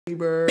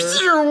Lightsaber.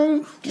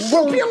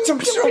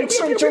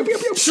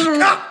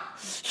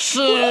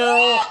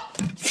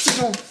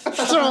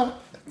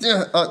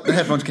 The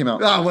headphones came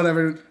out. Ah,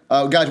 whatever.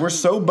 Guys, we're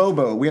so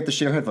bobo. We have to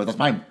share headphones. That's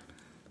fine.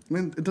 I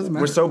mean, it doesn't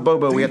matter. We're so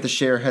bobo. We have to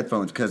share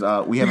headphones because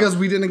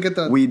we didn't get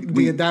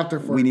the adapter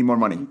for it. We need more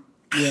money.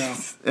 Yeah.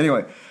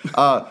 Anyway,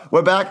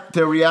 we're back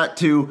to react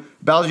to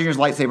Bowser Jr.'s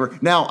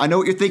lightsaber. Now, I know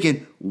what you're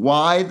thinking.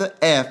 Why the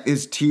F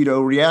is Tito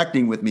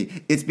reacting with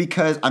me? It's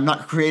because I'm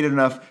not creative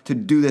enough to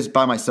do this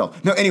by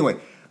myself. No, anyway.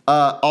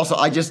 Also,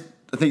 I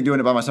think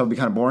doing it by myself would be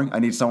kind of boring. I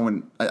need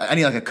someone. I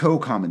need like a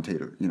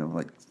co-commentator. You know,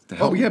 like to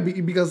help. Oh yeah,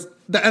 because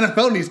the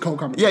NFL needs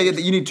co-commentators. Yeah,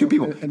 you need two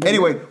people.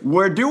 Anyway,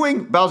 we're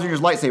doing Bowser Jr.'s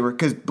lightsaber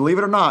because, believe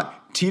it or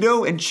not,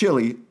 Tito and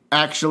Chili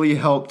actually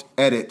helped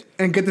edit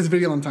and get this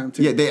video on time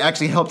too. Yeah, they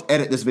actually helped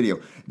edit this video.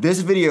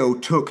 This video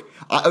took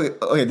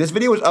this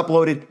video was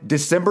uploaded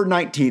December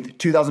 19th,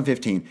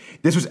 2015.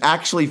 This was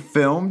actually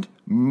filmed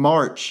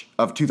March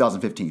of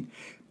 2015.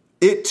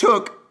 It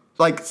took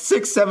like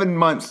 6-7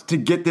 months to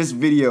get this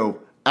video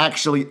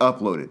actually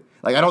uploaded.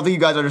 Like, I don't think you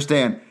guys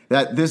understand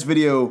that this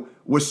video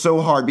was so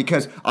hard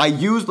because I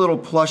used little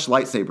plush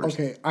lightsabers.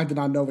 Okay, I did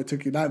not know it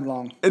took you that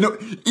long.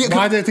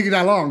 Why did it take you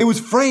that long? It was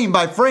frame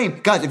by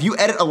frame. Guys, if you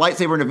edit a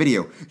lightsaber in a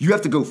video, you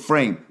have to go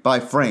frame by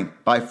frame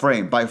by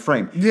frame by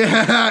frame.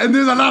 Yeah, and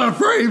there's a lot of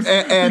frames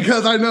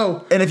because I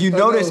know. And if you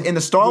notice in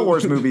the Star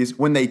Wars movies,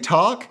 when they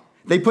talk,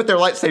 they put their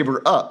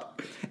lightsaber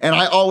up. And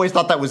I always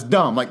thought that was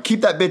dumb. Like,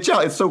 keep that bitch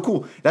out. It's so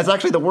cool. That's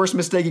actually the worst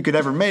mistake you could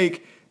ever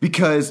make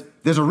because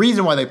there's a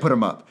reason why they put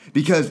them up.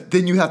 Because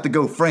then you have to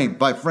go frame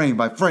by frame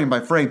by frame by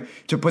frame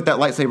to put that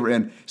lightsaber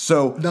in.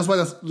 So that's why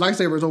the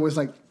lightsaber is always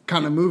like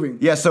kind of moving.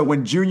 Yeah. So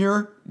when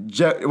Junior,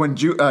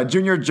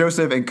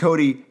 Joseph, and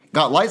Cody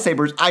got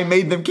lightsabers, I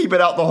made them keep it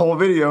out the whole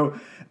video.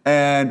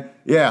 And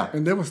yeah,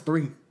 and there was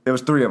 3. There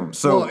was 3 of them.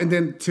 So and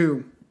then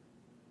 2.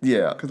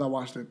 Yeah, because I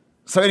watched it.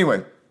 So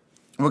anyway,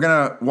 we're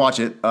gonna watch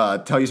it.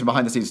 Tell you some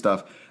behind the scenes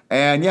stuff.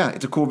 And yeah,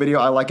 it's a cool video.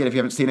 I like it. If you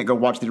haven't seen it, go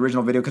watch the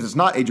original video because it's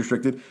not age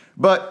restricted.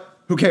 But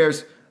who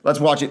cares? Let's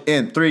watch it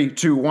in 3,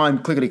 2,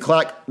 1, clickety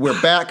clack. We're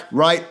back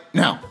right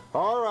now.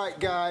 All right,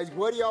 guys.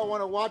 What do y'all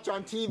want to watch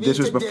on TV This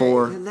was today?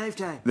 before.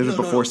 Lifetime. This was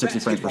before 60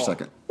 frames per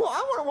second. Well,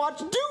 I want to watch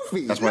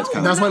Doofy. That's why it's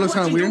kind of. That's why it looks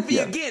kind of weird.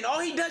 Yeah. Again. All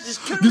he does is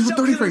kill This is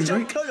himself, 30 frames,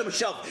 right? kill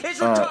himself. It's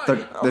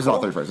retarded. There's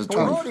not 30 frames. It's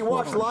 20. We already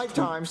watched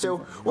Lifetime,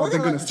 so we're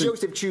going to let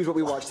Joseph choose what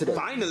we watch today.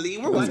 Finally,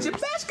 we're watching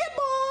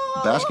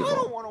basketball. Basketball. I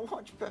don't want to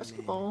watch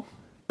basketball.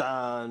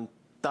 Dun,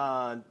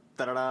 dun.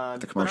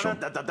 The commercial.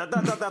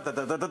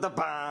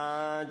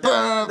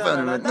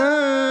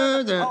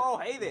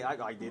 Oh, hey there!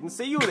 I didn't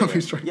see you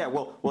there. Yeah,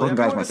 well,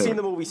 everyone's seen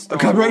the movie Star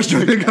Wars.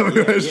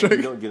 Copyright strike.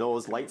 You know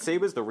those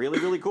lightsabers? They're really,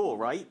 really cool,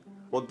 right?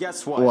 Well,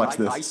 guess what? Watch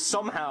this. I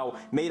somehow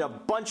made a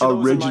bunch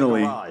of those in my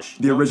garage.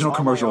 The original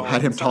commercial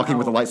had him talking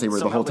with a lightsaber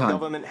the whole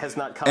time.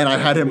 And I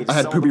had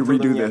Poopy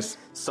redo this.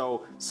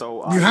 So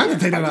you have to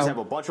take it out. I just have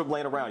a bunch of them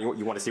laying around.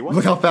 You want to see one?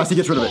 Look how fast he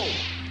gets rid of it.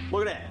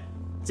 Look at that.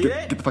 See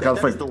that? Get the fuck out of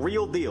the frame. That's the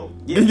real deal.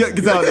 Yeah,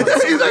 get out of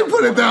there. He's like,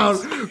 put it down.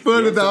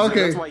 Put it down.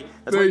 Okay. That's why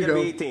there you you gotta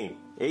go. be 18.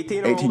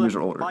 18 years or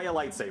older. Buy a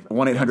lightsaber.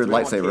 1-800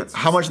 lightsaber.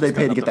 How much do they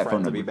pay to get that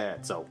phone number? Be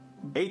bad. So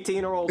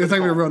 18 or older. It's not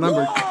even a real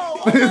number.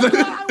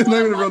 It's not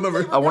even a real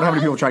number. I wonder how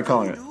many people tried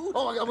calling it.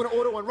 Oh, I'm going to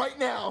order one right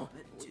now.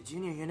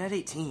 Junior, you're not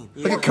 18.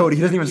 Look at Cody.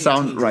 He doesn't even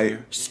sound right.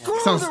 Screw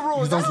Sounds- the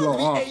rules. he sounds I a little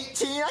don't off. be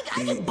 18.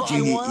 I can buy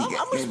one.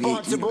 I'm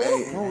responsible.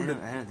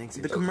 I don't think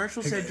so. The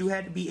commercial said you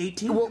had to be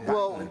 18. Well,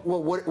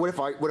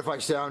 what if I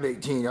sound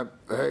 18?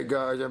 Hey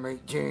guys, I'm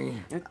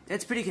 18.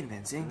 That's pretty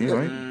convincing. Yeah,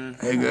 right?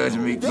 Hey guys,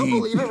 I'm 18. They'll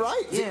believe it,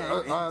 right?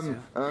 Yeah,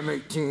 I'm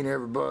 18,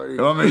 everybody.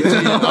 I'm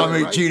 18.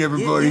 I'm 18,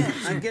 everybody. Yeah,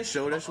 I guess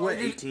so. That's what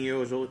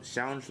 18-year-olds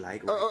sounds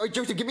like.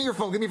 Joseph, give me your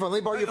phone. Give me your phone.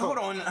 Let me borrow your phone.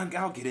 Hold on,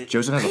 I'll get it.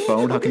 Joseph has a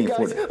phone. How can he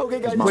afford it? Okay,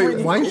 guys. Wait,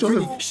 why is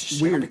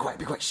Joseph weird? Be quiet.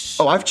 Be quiet. Shh.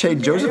 Oh, I've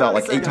chained Joseph out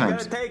like 8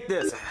 times. Take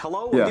this.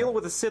 Hello, Yeah. we're dealing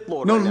with a Sith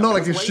Lord. No, right now. no,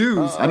 like his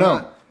shoes. I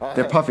know.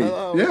 They're puffy.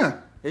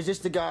 Yeah. Is this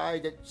the guy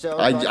that sells?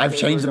 I've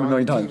changed them a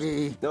million on times.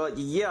 TV?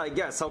 Yeah, I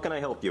guess. How can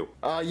I help you?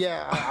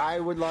 Yeah, I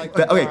would like.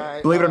 Okay,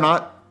 believe it or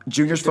not,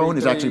 Junior's phone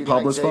is actually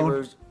Pablo's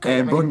phone,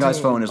 and Broken Guy's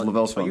phone is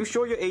Lavelle's Are you phone.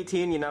 sure you're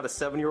 18? You're not a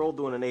 7-year-old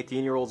doing an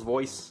 18-year-old's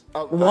voice?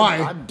 Why?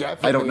 I'm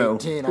definitely I don't know.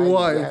 18.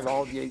 Why? I have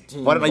all the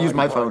 18. Why didn't I use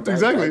my phone?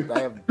 Exactly. I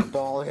have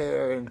bald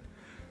hair and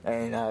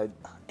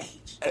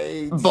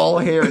AIDS. Ball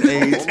hair and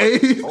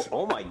AIDS.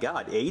 Oh my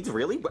God, AIDS?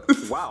 Really?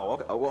 Wow.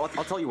 Okay, well,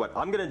 I'll tell you what.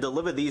 I'm gonna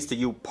deliver these to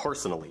you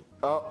personally.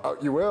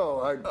 You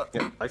will.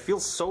 I feel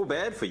so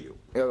bad for you.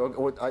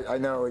 I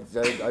know.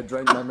 I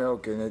drank my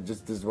milk, and it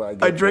just is what I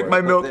get. I drank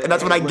my milk, and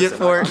that's what I get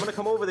for I'm it. gonna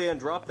come over there and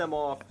drop them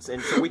off,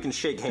 and so we can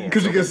shake hands.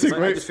 'Cause you get sick, I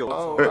right? just feel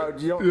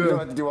You don't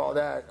have to do all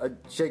that.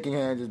 Shaking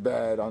hands is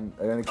bad on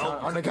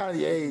account of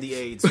the AIDS. the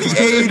AIDS. The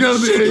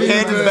AIDS. Shaking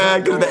hands is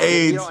bad because of the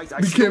AIDS.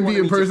 We can't be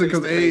in person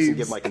 'cause AIDS.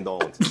 Give my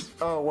condolences.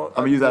 Oh well.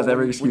 I'm gonna use that as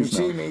every When you excuse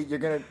see now. me, you're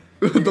gonna.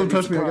 Don't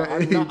touch me. I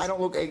got AIDS. I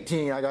don't look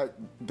 18. I got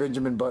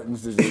Benjamin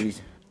Button's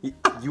disease.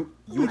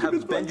 You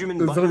have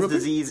Benjamin Button's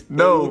disease.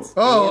 No. AIDS,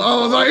 Oh,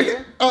 I was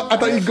like, I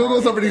thought you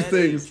Googled some of these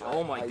things.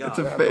 Oh my god.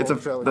 It's a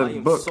the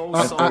am book. so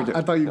That's sorry. very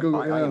I thought you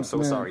Googled. I am so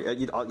man.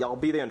 sorry. I'll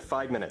be there in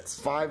 5 minutes.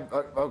 5.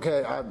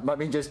 Okay, let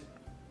me just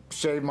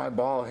shave my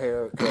ball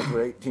hair. That's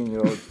what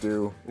 18-year-olds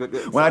do.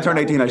 When I turned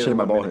 18, I shaved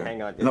my ball hair.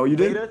 Hang on. You know what you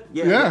did? Beta?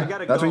 Yeah. I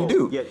gotta That's go. what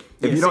you do. Yeah,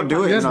 If you don't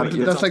do it, Yes, you're but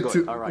not. that's like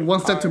good. All right. one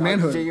step to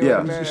manhood. See you Yeah.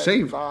 in a minute.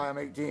 Shave. Bye, I'm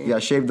 18. Yeah,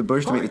 shave the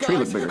bush to make the tree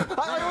look bigger.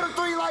 I ordered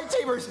 3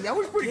 lightsabers. That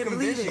was pretty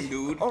convincing,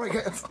 dude. Oh my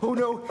god. Oh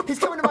no. He's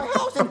coming to my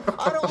house and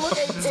I don't look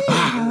 18.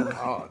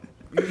 Oh,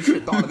 you should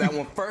have thought of that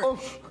one first.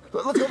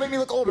 Oh, let's go make me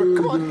look older.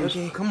 Come on.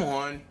 Okay, come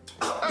on.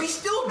 He's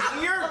still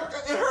here.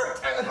 It hurt.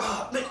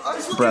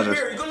 Just look Brothers. in the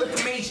mirror. You're gonna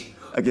look amazing.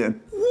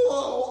 Again.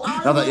 Whoa.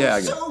 Now that- yeah, I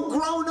I'm get it. so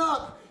grown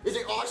up. Is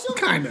it awesome?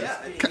 Kind of.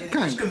 It's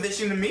Kind of.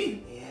 convincing to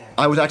me.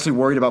 I was actually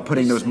worried about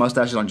putting those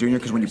mustaches on Junior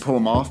because when you pull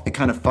them off, it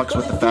kind of fucks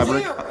with the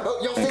fabric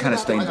and kind of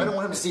stains I don't them.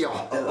 want him to see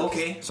y'all.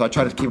 Okay. So I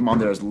try to keep them on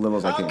there as little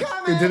as I I'm can.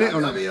 coming. It did it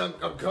or not?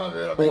 I'm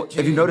coming. I'm Well, 18.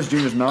 if you notice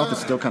Junior's mouth is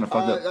still kind of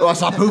fucked up. Oh, I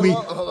saw poopy.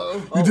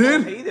 Hello. You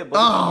did? Hey there, buddy.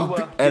 Oh,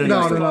 You, editing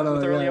no, stuff. no, no,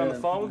 no, early yeah, on yeah. the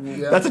phone.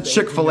 Yeah, That's a there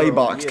Chick-fil-A you go.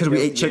 box because we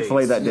ate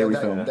Chick-fil-A that day we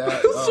Yeah, filmed.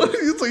 that,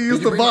 so you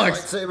used the bring your box.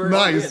 lightsaber?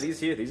 Yeah, Nice.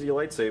 these are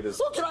your lightsabers.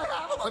 Well, can I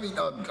have them? I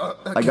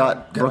mean, I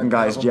got Broken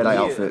Guy's Jedi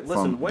outfit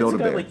Listen, from why does a guy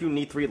Build-A-Bear. like you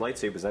need 3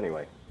 lightsabers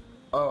anyway?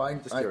 Oh,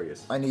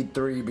 curious. I need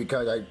 3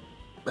 because I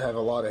have a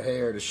lot of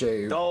hair to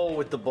shave. Oh,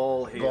 with the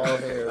ball hair. Ball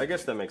hair. I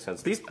guess that makes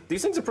sense. These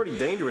things are pretty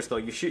dangerous, though.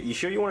 You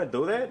sure you want to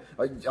do that?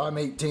 I'm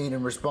 18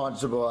 and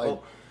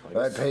responsible.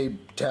 I pay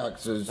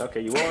taxes.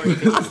 Okay, you are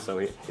 18, so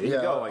here you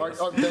Yeah. go. I guess.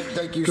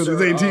 Thank you, 'Cause sir.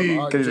 he's 18.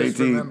 I 'Cause he's just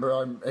 18. remember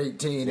I'm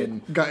 18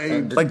 and Got AIDS.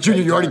 and Like,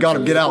 Junior, you already got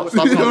him. Get out.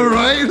 Stop You know, talking.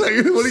 right?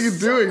 Like, what are you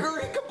doing?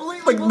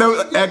 Like, no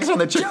X on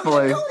the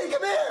Chick-fil-A. Cody,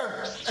 come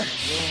here.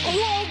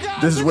 Whoa,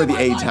 guys, This is where look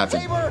the at my AIDS happen.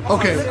 lightsaber.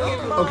 Okay.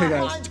 Oh, Okay,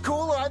 guys. Mine's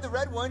cooler. I have the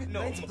red one.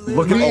 No.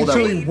 Look at We all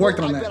actually that. worked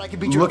on I bet that. I can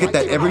beat your Look at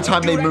that. lightsaber. Every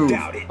time they move,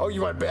 Oh,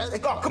 you want to bet?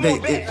 Oh, come they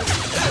on, bet.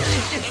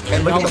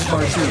 and look That at was the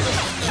part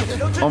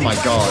 2. Oh my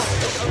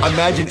god.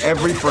 Imagine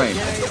every frame.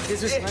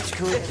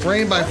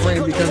 Frame by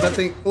frame because that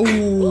thing.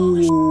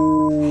 Ooh.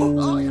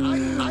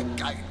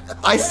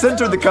 I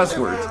censored the cuss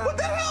words. What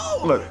the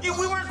hell? Look, We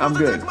weren't I'm supposed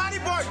to good. touch body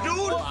parts, dude.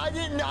 Well, I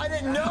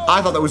didn't know.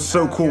 I thought that was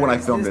so cool when I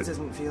filmed it.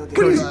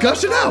 But he's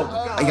gushing out.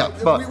 I got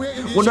fucked.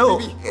 Well, no,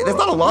 that's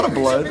not a lot of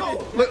blood.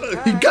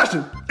 Look, he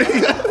gushing.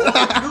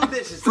 Dude,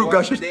 this is Fruit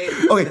gushes.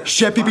 Okay,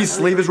 Chef Pee-Pee's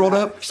sleeve is rolled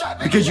up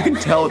because you can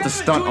tell it's a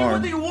stunt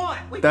arm.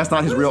 That's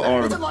not his real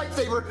arm. It's a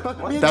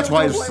lightsaber. That's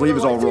why his sleeve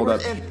is all rolled up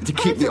to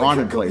keep the arm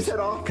in place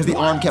because the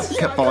arm kept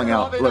falling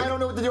out. Look. I don't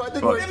know what to do. I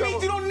think Look. That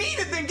means you don't need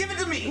it then. Give it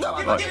to me. Give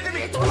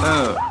it to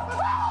me.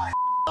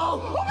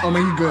 Oh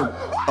man, you good?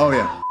 Oh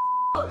yeah.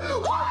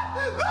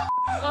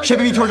 Chef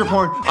Pee-Pee torture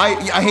porn. I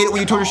hate it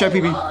when you torture Chef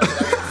Pee-Pee.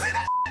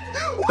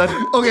 That's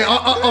Okay,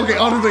 okay.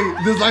 Honestly,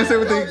 this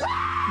lightsaber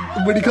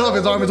thing, when he cut off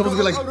his arm, it's supposed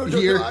to be like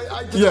here.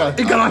 yeah.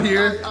 It got on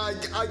here.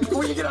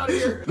 Will you get out of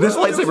here? This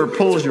lightsaber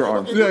pulls your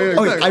arm. Yeah, yeah,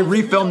 Okay, exactly. I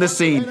refilmed this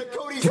scene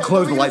to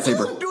close the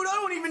lightsaber. Dude, I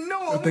don't even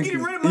know. I'm thank getting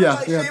you. rid of my Yeah.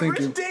 lightsaber. Yeah, thank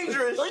you. It's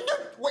dangerous.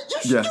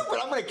 You're Yeah. stupid.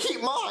 I'm gonna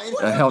keep mine.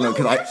 Hell no,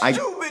 because I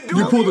Stupid, dude.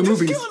 You pulled the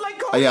Just movies. kill it like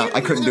Cody. yeah,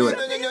 I couldn't do it.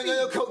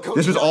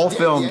 This was all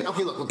filmed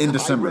in I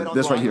December. read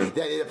This right online here.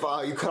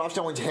 that if you cut off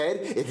someone's head,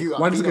 if you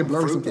Why does it feed get them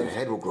blurry fruit, sometimes? their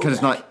head will grow Because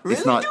back.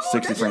 it's not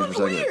 60 frames per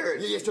second.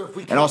 Yeah, so if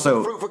we cut And also,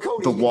 off fruit for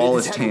Cody, the wall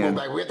his is head will tan,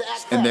 grow back. We have to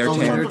act and they're fast.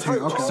 tan, they're tan,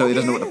 okay. so he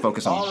doesn't know what to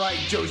focus All on. right,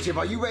 Joseph,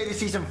 are you ready to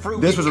see some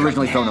fruit? This get was cut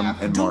originally in filmed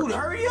half? in Dude, March.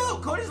 hurry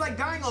up. Cody's like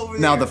dying over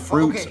Now there. the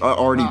fruits are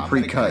already I'm gonna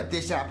pre-cut. cut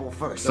this apple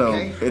first, So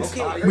okay? it's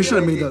Okay. We should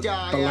have made the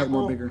Die, light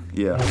more apple. bigger.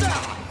 yeah.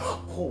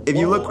 If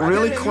you look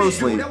really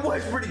closely, That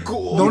was pretty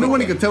cool. The only one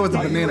you could tell was the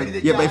Are you banana. ready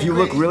to yeah, but die, if you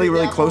look really,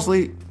 really apple?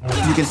 closely,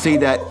 you can see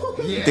that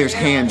there's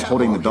hands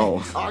holding the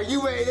doll. Are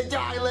you ready to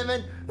die,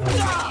 Lemon?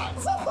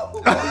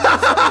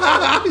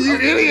 You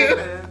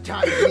idiot!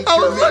 Time to meet I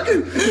your was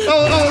fucking.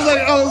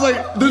 I was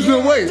like, there's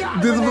no way.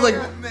 This was like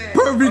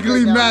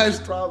perfectly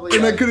matched,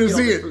 and I couldn't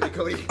see it.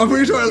 I'm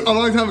pretty sure a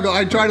long time ago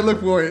I tried to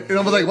look for it, and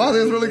I was like, wow,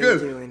 this is really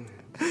good.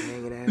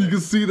 You can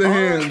see the All right,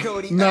 hands.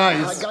 Cody, I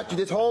Nice. got you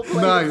this whole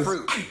plate Nice. of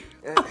fruit.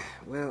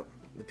 Well,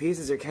 the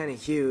pieces are kind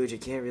of huge. I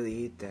can't really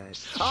eat that.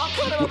 I'll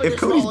cut him up If into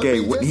Cody's smaller gay,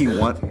 pieces. wouldn't he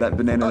want that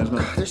banana in his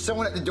mouth? There's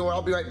someone at the door.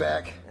 I'll be right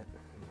back.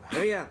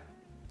 Hurry up.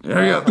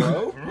 There you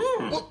go.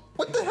 Hello?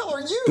 What the hell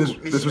are you?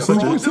 This was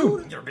such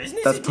a Your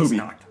business that's is poopy.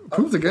 not.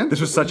 Proves again. This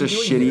was such a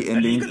shitty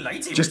ending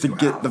just to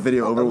get the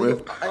video over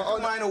with. I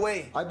put mine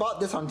away. I bought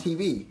this on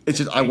TV. It's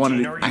just I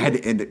had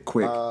to end it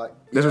quick.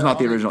 This was not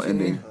the original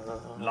ending.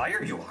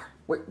 Liar you are.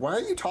 Wait, why are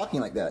you talking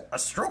like that? A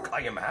stroke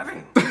I am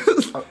having.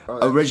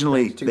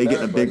 Originally, Too they get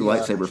in a bad, big buddy.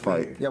 lightsaber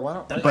fight, Yeah, why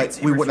not? but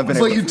we wouldn't have been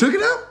So able. you took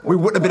it out? We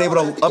wouldn't have been able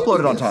to upload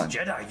it on time.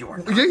 Jedi you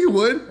are. Yeah, you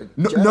would.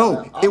 No,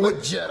 I'm it a would.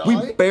 Jedi.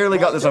 We barely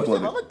got this Joseph,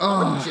 uploaded,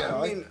 I'm a Jedi.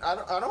 I mean, I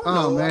don't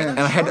Oh know. man. and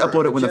I had to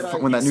upload it when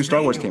Jedi when that new Star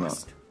is Wars came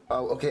out.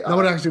 Oh, okay. That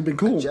would have actually been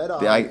cool.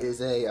 Jedi Yeah,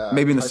 is a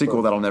maybe in the type sequel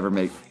of that'll never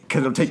make because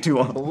it'll take too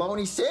long.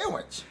 bologna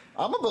sandwich.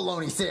 I'm a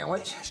bologna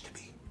sandwich.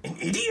 An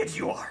idiot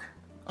you are.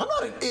 I'm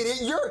not an idiot.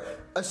 You're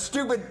a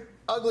stupid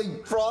ugly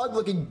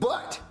frog-looking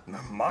butt.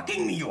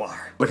 Mocking me, you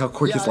are. Look how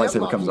quick his I am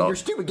lightsaber comes mocking you. out. You're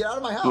stupid. Get out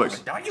of my house.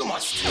 Look. Now you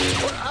must.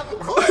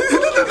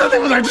 That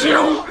thing was like,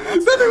 chill.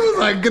 That thing was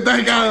like, get the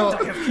heck out.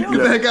 Get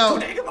the heck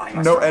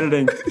out. No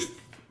editing.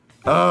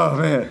 Oh,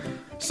 man.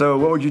 So,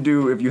 what would you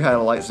do if you had a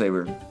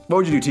lightsaber? What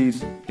would you do,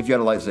 Teeds? If you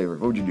had a lightsaber,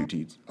 what would you do,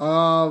 Teeds?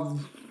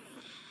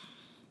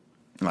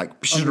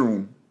 Like,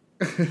 pshroom.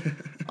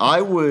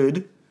 I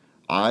would.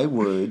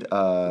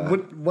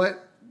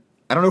 What?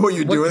 I don't know what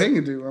you'd do What with can it.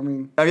 you do? I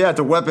mean, Oh, yeah, it's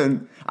a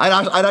weapon.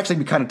 I'd actually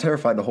be kind of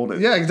terrified to hold it.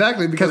 yeah,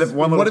 exactly. Because if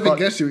one what if little it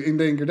gets you and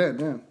then you're dead?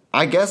 Yeah.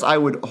 I guess I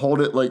would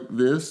hold it like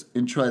this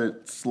and try to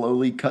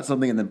slowly cut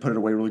something and then put it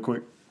away really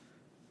quick.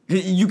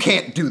 You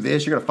can't do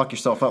this. You're gonna fuck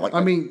yourself up. Like I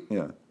mean,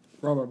 yeah.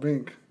 rob a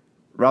bank.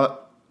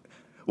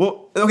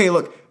 Well, okay,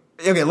 look.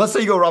 Okay, let's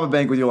say you go rob a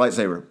bank with your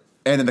lightsaber,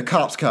 and then the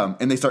cops come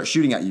and they start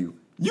shooting at you.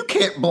 You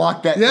can't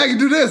block that. Yeah, I can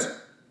do this.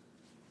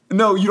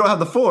 No, you don't have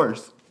the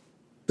force.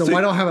 Then So-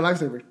 why don't I have a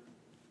lightsaber?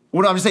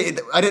 What I'm saying,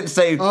 I didn't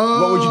say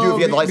what would you do if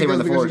you had the lightsaber in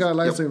the because force. you got a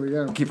lightsaber,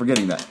 yeah. I keep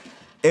forgetting that.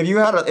 If you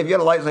had a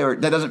lightsaber,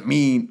 that doesn't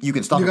mean you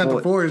can stop You a got bullet.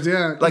 the force,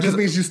 yeah. Like, It just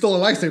means you stole a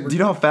lightsaber. Do you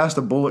know how fast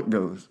a bullet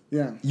goes?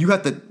 Yeah. You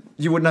have to.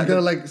 You would not. You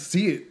gotta like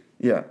see it.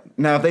 Yeah.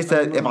 Now, if they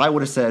said, if I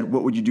would have said,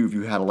 what would you do if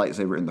you had a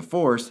lightsaber in the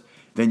Force,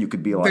 then you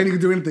could be like, Then you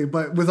could do anything.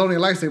 But with only a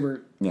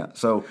lightsaber, yeah.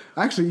 So,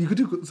 actually, you could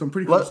do some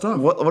pretty cool stuff.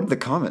 what did the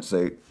comments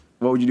say?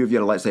 What would you do if you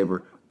had a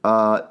lightsaber?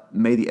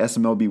 May the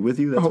SML be with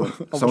you. That's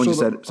what someone just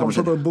said. Someone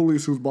said, the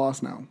bullies who's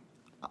boss now.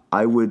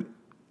 I would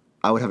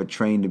have a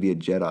train to be a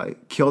Jedi.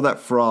 Kill that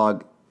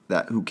frog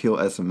who kill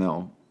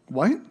SML.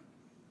 What?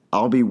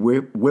 I'll be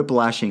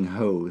whiplashing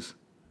hoes.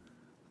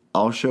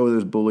 I'll show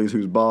those bullies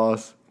who's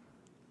boss.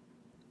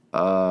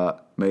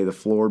 May the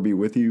floor be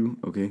with you.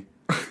 Okay.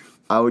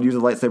 I would use a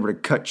lightsaber to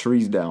cut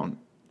trees down.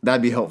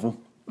 That'd be helpful,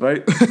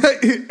 right?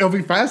 It'll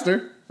be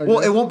faster. Well,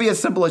 it won't be as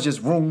simple as just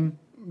vroom.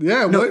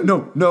 Yeah.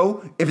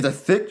 No. If it's a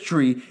thick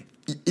tree,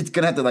 it's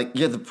gonna have to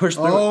you have to push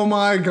through. Oh it.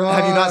 my god!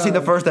 Have you not seen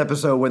the first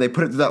episode where they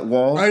put it through that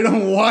wall? I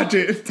don't watch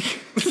it.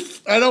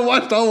 I don't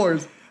watch Star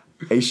Wars.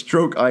 A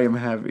stroke I am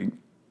having.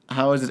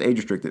 How is this age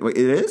restricted? Wait,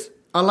 it is?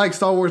 I like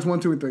Star Wars 1,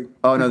 2, and 3.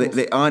 Oh no,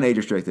 they unage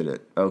restricted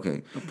it.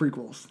 Okay. The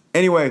prequels.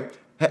 Anyway,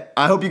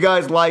 I hope you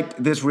guys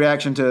liked this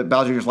reaction to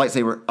Bowser Jr.'s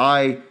lightsaber.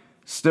 I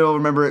still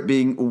remember it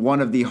being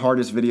one of the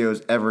hardest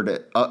videos ever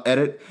to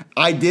edit.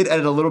 I did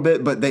edit a little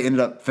bit, but they ended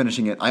up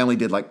finishing it. I only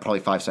did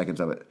probably 5 seconds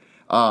of it.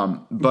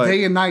 But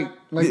Day and night,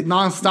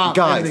 nonstop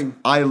guys, editing.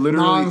 I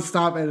literally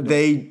nonstop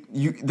editing.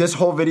 This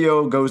whole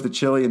video goes to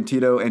Chili and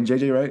Tito and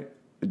JJ, right?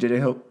 Did JJ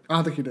help? I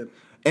don't think he did.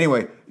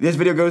 Anyway, this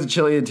video goes to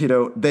Chili and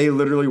Tito. They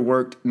literally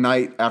worked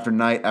night after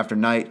night after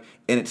night,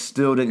 and it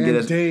still didn't get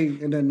as day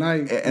and then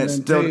night and and it then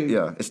still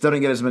day. it still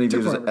didn't get as many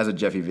views as a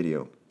Jeffy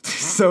video.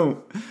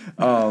 So,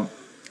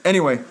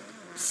 anyway,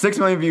 6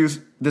 million views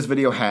this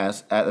video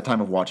has at the time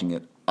of watching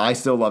it. I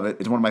still love it.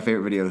 It's one of my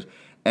favorite videos,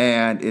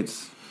 and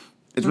it's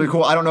really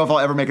cool. I don't know if I'll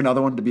ever make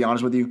another one, to be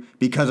honest with you,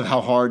 because of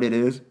how hard it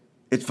is.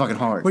 It's fucking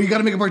hard. But you got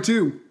to make a part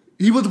 2.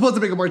 He was supposed to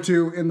make a part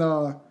 2 in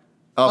the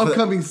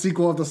upcoming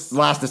sequel of the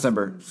last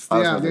December.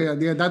 Yeah,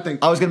 that thing.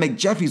 I was gonna make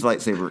Jeffy's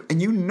lightsaber,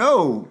 and you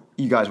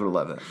guys would have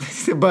loved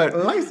it. But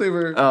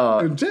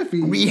lightsaber and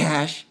Jeffy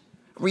rehash.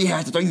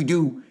 That's all you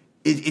do.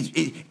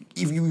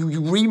 If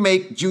you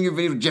remake Junior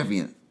video with Jeffy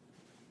in it.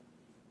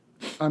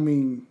 I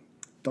mean,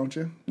 don't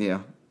you?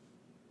 Yeah.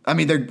 I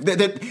mean,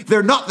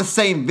 they're not the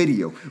same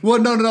video. Well,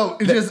 no.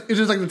 It's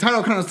just like the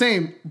title kind of the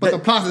same, but the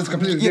process is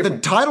completely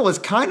different. The title is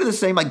kind of the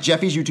same, like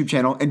Jeffy's YouTube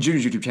channel and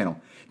Junior's YouTube channel.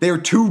 They are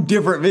 2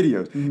 different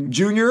videos. Mm-hmm.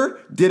 Junior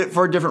did it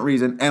for a different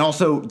reason and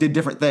also did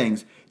different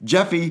things.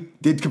 Jeffy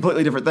did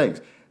completely different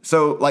things.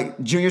 So,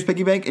 like, Junior's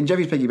Piggy Bank and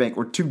Jeffy's Piggy Bank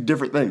were 2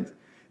 different things.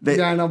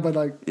 Yeah, I know,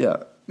 but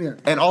Yeah. Yeah.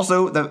 And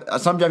also,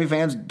 some Jeffy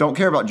fans don't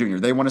care about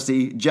Junior. They want to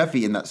see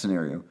Jeffy in that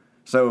scenario.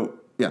 So,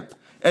 yeah.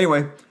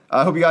 Anyway,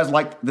 I hope you guys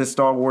liked this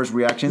Star Wars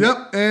reaction.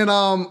 Yep, and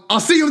I'll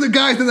see you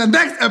guys in the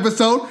next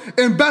episode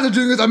in Bowser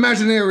Jr.'s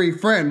Imaginary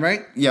Friend,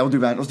 right? Yeah, we'll do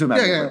that. Let's do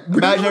Imaginary Friend.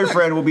 Imaginary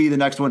Friend will be the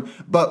next one.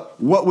 But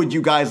what would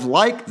you guys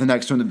like the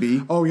next one to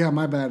be? Oh, yeah,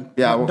 my bad.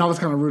 Yeah, that was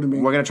kind of rude of me.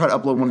 We're going to try to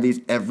upload one of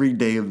these every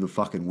day of the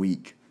fucking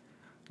week.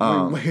 We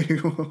have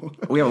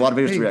a lot of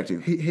videos to react to.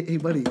 Hey,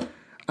 buddy,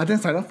 I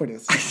didn't sign up for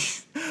this.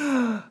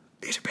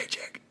 It's a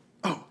paycheck.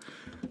 Oh.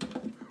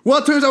 Well,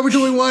 it turns out we're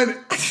doing one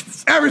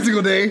every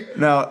single day.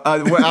 No,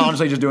 we're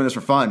honestly just doing this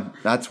for fun.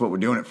 That's what we're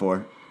doing it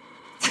for.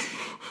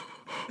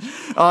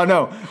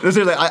 No,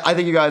 seriously, I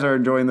think you guys are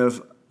enjoying this.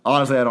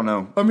 Honestly, I don't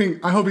know. I mean,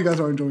 I hope you guys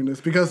are enjoying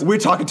this because we're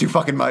talking too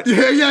fucking much.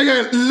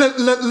 Yeah.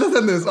 Let's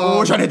end this.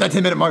 We're trying to hit that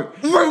 10-minute mark.